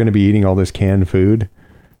going to be eating all this canned food,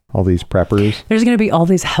 all these preppers. There's going to be all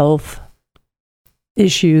these health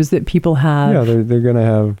issues that people have. Yeah, they're going to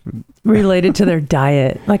have related to their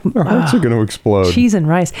diet. Like their hearts are going to explode. Cheese and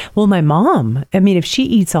rice. Well, my mom, I mean, if she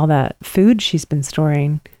eats all that food she's been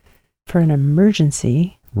storing for an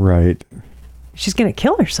emergency, right? She's going to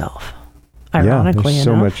kill herself. Ironically there's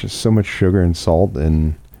enough. so much sugar and salt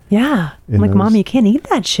and I'm like, Mom, you can't eat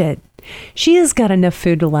that shit. She has got enough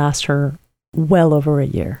food to last her well over a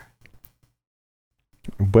year.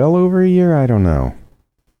 Well over a year? I don't know.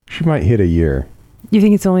 She might hit a year. You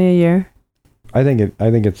think it's only a year? I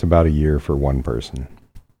think it's about a year for one person.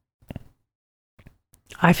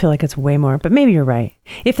 I feel like it's way more, but maybe you're right.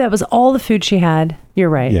 If that was all the food she had, you're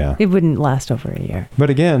right. Yeah. It wouldn't last over a year. But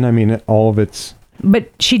again, I mean, all of it's But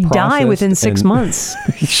she'd die within 6 months.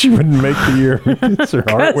 She wouldn't make the year because her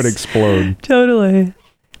heart would explode. Totally.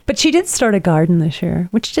 But she did start a garden this year,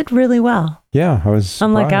 which did really well. Yeah, I was surprised.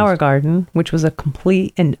 Unlike our garden, which was a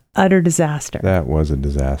complete and utter disaster. That was a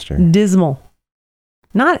disaster. Dismal.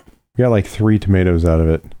 Not... We got like 3 tomatoes out of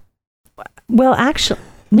it. Well, actually,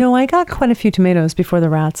 no, I got quite a few tomatoes before the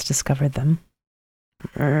rats discovered them.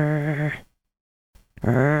 Yeah.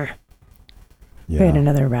 We had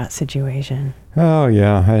another rat situation. Oh,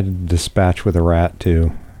 yeah. I had to dispatch with a rat,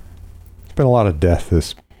 too. It's been a lot of death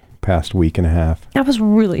this past week and a half. That was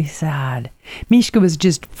really sad. Mishka was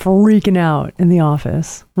just freaking out in the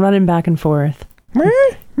office, running back and forth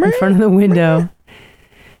in front of the window.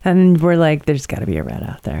 And we're like, there's got to be a rat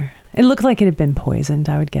out there. It looked like it had been poisoned,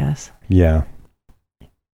 I would guess. Yeah.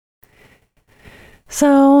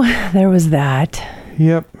 So there was that.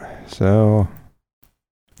 Yep. So.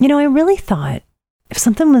 You know, I really thought if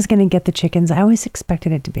something was going to get the chickens, I always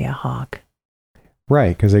expected it to be a hawk.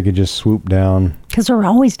 Right, because they could just swoop down. Because we're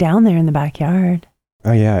always down there in the backyard.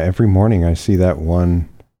 Oh, yeah. Every morning I see that one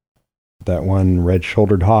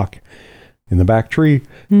red-shouldered hawk in the back tree.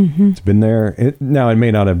 Mm-hmm. It's been there. Now, it may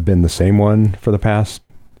not have been the same one for the past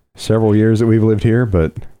several years that we've lived here,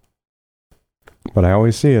 but I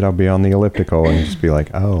always see it. I'll be on the elliptical and just be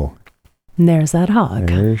like, oh. And there's that hawk.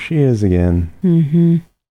 There she is again. Mm-hmm.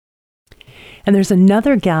 And there's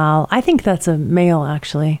another gal, I think that's a male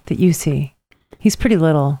actually, that you see. He's pretty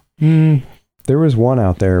little. There was one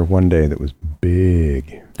out there one day that was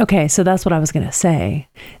big. Okay, so that's what I was going to say.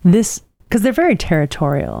 Because they're very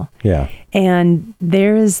territorial. Yeah. And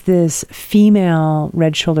there is this female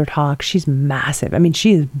red-shouldered hawk. She's massive. I mean,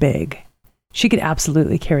 she is big. She could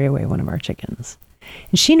absolutely carry away one of our chickens.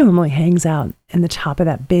 And she normally hangs out in the top of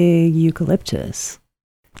that big eucalyptus.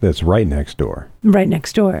 That's right next door. Right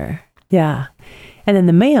next door. Yeah. And then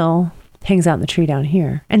the male hangs out in the tree down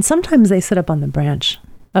here. And sometimes they sit up on the branch,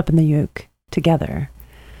 up in the uke together.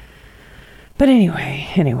 But anyway,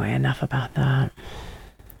 enough about that.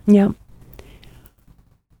 Yep.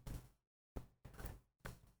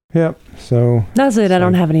 Yep. So that's it. I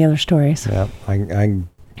don't have any other stories. Yep. I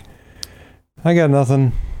got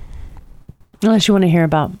nothing. Unless you want to hear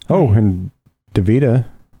about. Oh, and Davita.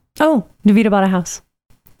 Oh, Davita bought a house.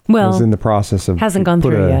 Well, was in the process of hasn't gone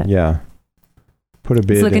through yet. Yeah. Put a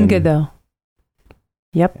bid. It's looking good though.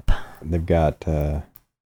 Yep. They've got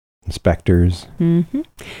inspectors. Mm-hmm.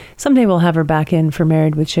 Someday we'll have her back in for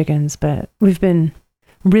Married with Chickens, but we've been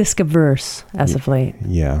risk averse as of late.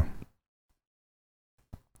 Yeah.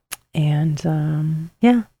 And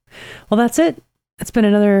yeah. Well, that's it. It's been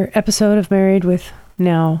another episode of Married with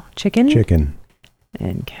Now Chicken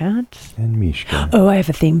and Cat and Mishka. Oh, I have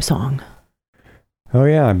a theme song. Oh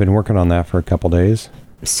yeah, I've been working on that for a couple days.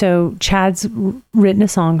 So Chad's written a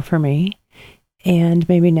song for me, and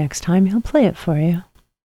maybe next time he'll play it for you.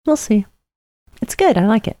 We'll see. It's good. I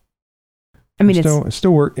like it. I mean, it's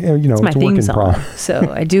still work. You know, it's my it's theme work song,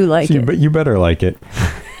 so I do like it. But you better like it.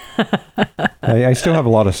 I still have a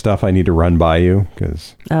lot of stuff I need to run by you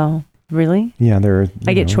because. Oh, really? Yeah, there.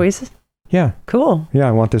 I get choices. Yeah. Cool. Yeah,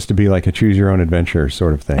 I want this to be like a choose your own adventure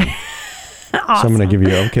sort of thing. Awesome. So I'm going to give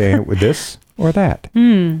you with this or that. I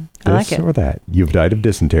like it. This or that. You've died of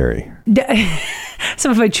dysentery.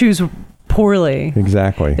 So if I choose poorly,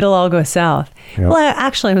 exactly, it'll all go south. Yep. Well,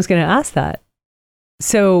 I was going to ask that.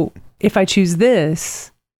 So if I choose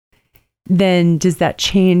this, then does that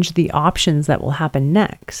change the options that will happen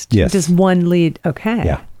next? Yes. Does one lead? Okay.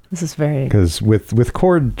 Yeah. This is very... Because with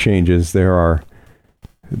chord changes, there are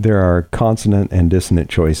there are consonant and dissonant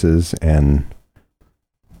choices, and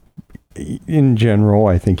in general,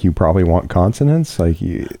 I think you probably want consonants.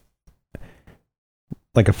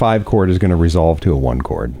 Like a 5 chord is going to resolve to a 1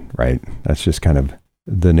 chord, right? That's just kind of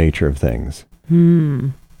the nature of things.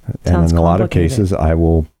 And in a lot of cases, I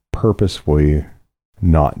will purposefully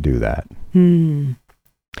not do that.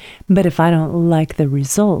 But if I don't like the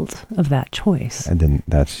result of that choice, And then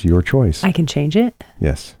that's your choice. I can change it?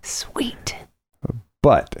 Yes. Sweet.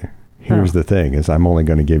 But here's the thing, is I'm only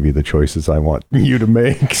going to give you the choices I want you to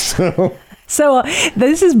make. So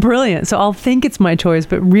This is brilliant. So I'll think it's my choice,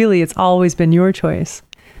 but really it's always been your choice.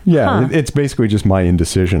 yeah, it's basically just my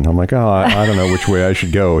indecision. I'm like, I don't know which way I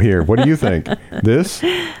should go here. What do you think? This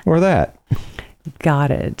or that? Got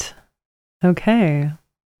it. Okay.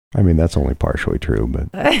 I mean, that's only partially true, but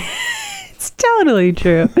It's totally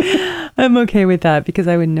true. I'm okay with that because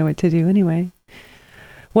I wouldn't know what to do anyway.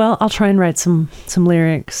 Well, I'll try and write some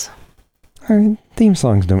lyrics. our theme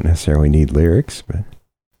songs don't necessarily need lyrics, but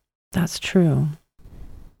That's true.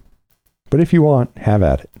 if you want, have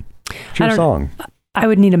at it. It's your song. I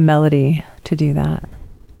would need a melody to do that.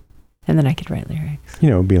 And then I could write lyrics.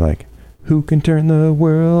 Be like, who can turn the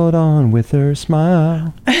world on with her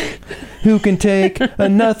smile? Who can take a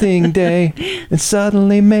nothing day and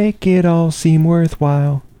suddenly make it all seem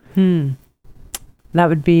worthwhile? That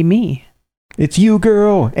would be me. It's you,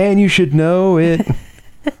 girl, and you should know it.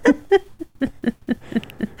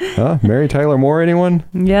 Mary Tyler Moore, anyone?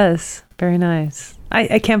 Yes. Very nice.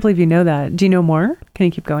 I can't believe you know that. Do you know more? Can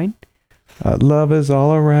you keep going? Love is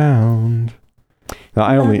all around. No,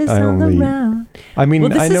 I mean,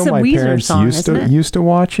 Well, I know my Weezer parents song, isn't it? used to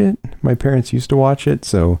watch it. My parents used to watch it,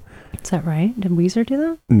 so Is that right? Did Weezer do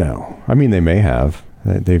that? no. I mean, they may have.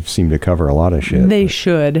 They've seemed to cover a lot of shit. They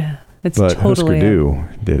should. It's but totally Husker Du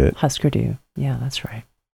did it. Husker Du. Yeah, that's right.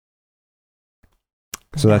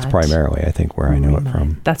 So that's primarily, I think, where I know it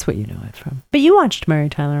from. That's what you know it from. But you watched Mary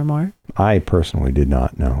Tyler Moore. I personally did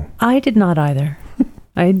not know. I did not either.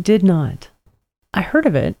 I did not. I heard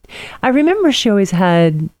of it. I remember she always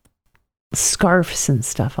had scarves and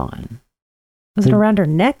stuff on. Was it around her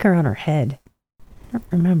neck or on her head? I don't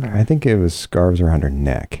remember. I think it was scarves around her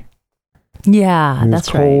neck. Yeah, It was that's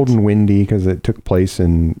cold right. and windy because it took place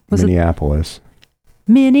in Minneapolis.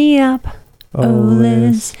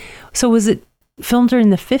 Minneapolis. So was it filmed during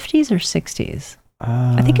the 50s or 60s?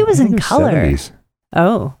 I think it was in color. 70s.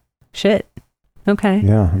 Oh, shit. Okay.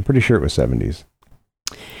 Yeah, I'm pretty sure it was 70s.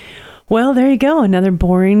 Well, there you go. Another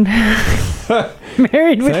boring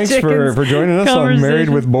Married with Thanks Chickens for joining us on Married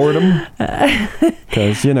with Boredom.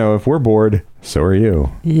 Because, if we're bored, so are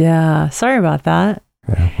you. Yeah. Sorry about that.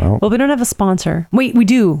 Yeah, Well, we don't have a sponsor. Wait, we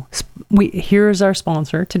do. Here's our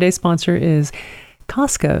sponsor. Today's sponsor is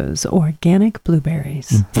Costco's organic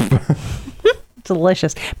blueberries.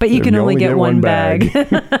 Delicious. But you can only get one bag.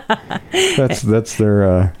 That's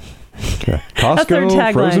their Costco their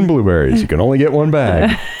tagline. frozen blueberries. You can only get one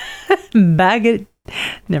bag. Bag it.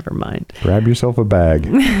 Never mind. Grab yourself a bag.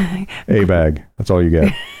 A bag. That's all you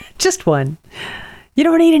get. Just one. You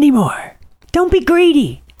don't need any more. Don't be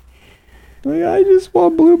greedy. I just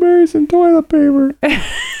want blueberries and toilet paper.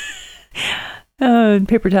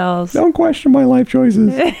 Paper towels. Don't question my life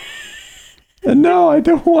choices. And no, I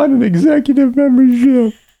don't want an executive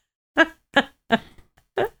membership.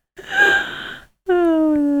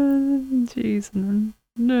 Oh, jeez.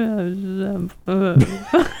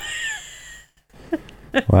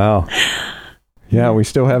 Wow. Yeah, we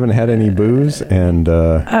still haven't had any booze and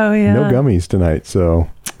no gummies tonight, so.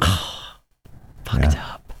 Fucked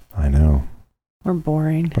up. I know. We're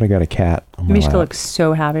boring. But I got a cat on my Mishka lap. looks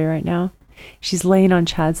so happy right now. She's laying on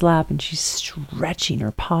Chad's lap and she's stretching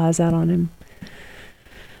her paws out on him.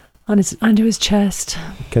 Onto his chest.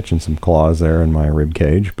 Catching some claws there in my rib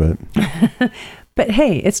cage, but. But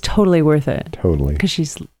hey, it's totally worth it. Totally. Because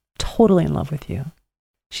she's totally in love with you.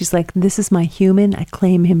 She's like, this is my human. I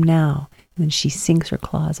claim him now. And then she sinks her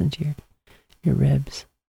claws into your ribs.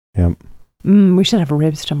 Yep. We should have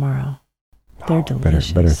ribs tomorrow. They're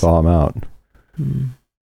delicious. Better thaw them out.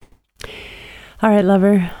 All right,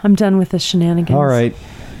 lover. I'm done with the shenanigans. All right.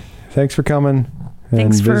 Thanks for coming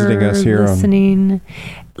Thanks and visiting us here listening.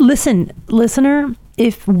 Listen, listener,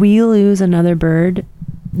 if we lose another bird,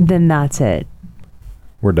 then that's it.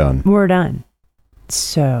 We're done. We're done.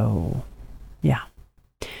 So, yeah.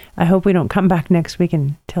 I hope we don't come back next week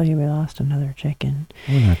and tell you we lost another chicken.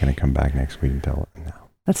 We're not going to come back next week and tell it. No.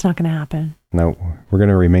 That's not going to happen. No, we're going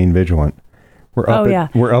to remain vigilant. We're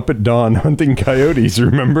up at dawn hunting coyotes,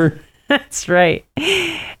 remember? That's right.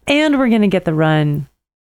 And we're going to get the run.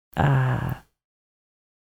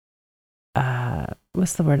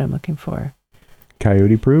 What's the word I'm looking for?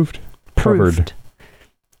 Coyote proved? Covered.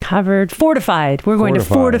 Fortified. We're going to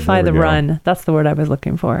fortify the run. That's the word I was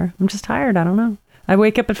looking for. I'm just tired. I don't know. I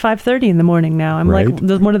wake up at 5:30 in the morning now. I'm like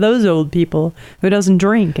one of those old people who doesn't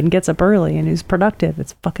drink and gets up early and who's productive.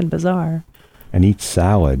 It's fucking bizarre. And eats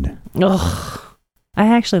salad. Ugh. I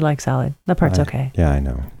actually like salad. That part's okay. Yeah, I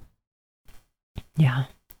know. Yeah.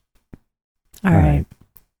 All right.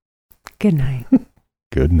 Good night.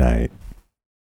 Good night.